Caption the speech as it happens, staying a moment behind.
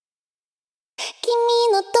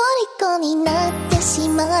になってし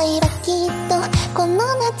まえばきっとこの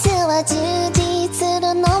夏は充実す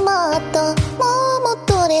るのもっともう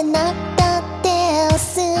戻れなかって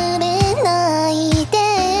忘れないで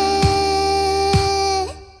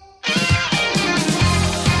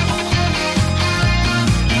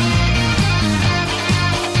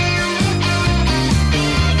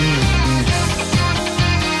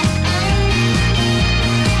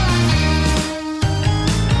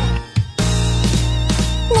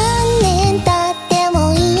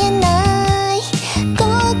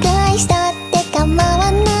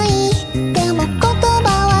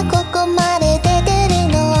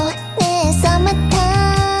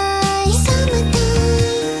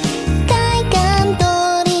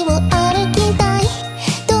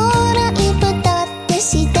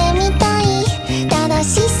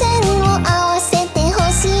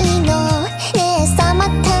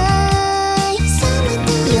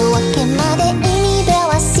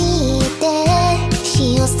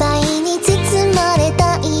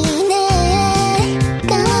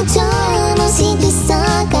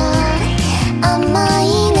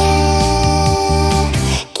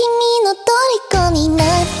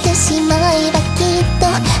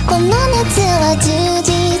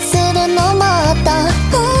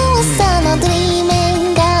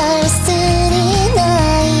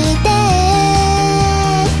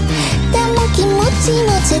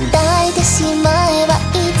伝えてしまえば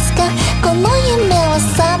いつかこの夢は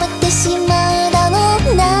覚めてしまうだろ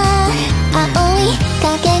うな青い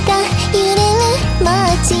影が揺れる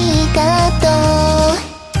街角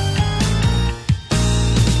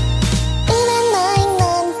占い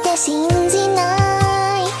なんて信じな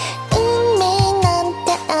い運命なん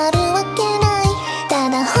てあるわけないた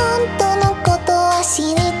だ本当のことは知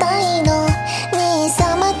りたいのねえ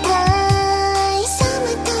サマータイム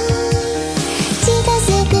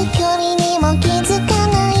距離にも気づか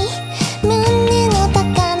ない胸の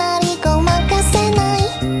高鳴りごまかせな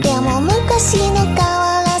いでも昔の変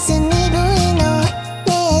わらず鈍いの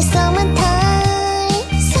ねえサマータイ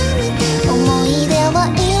ム思い出を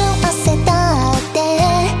色あせたって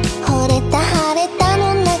惚れた晴れた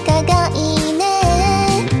の仲がいいね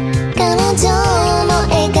彼女の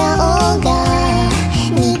笑顔が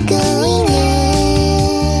憎いね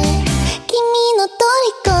君の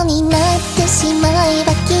虜になってしまえ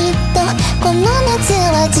ばこの夏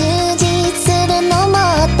は充実するのも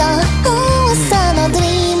っと朝のドリ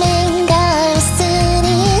ーミングが忘れ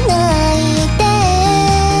ないで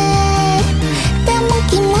でも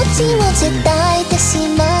気持ちを伝えてし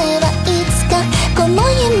まえばいつかこの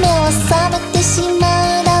夢は覚めてしま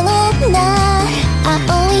うだろうな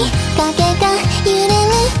青い影が揺れ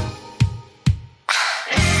る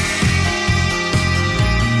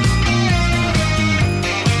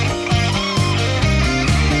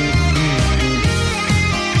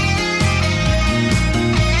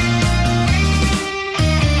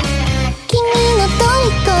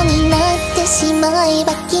になってしまえ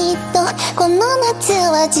ばきっとこの夏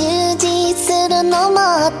は充実するのも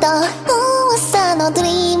っと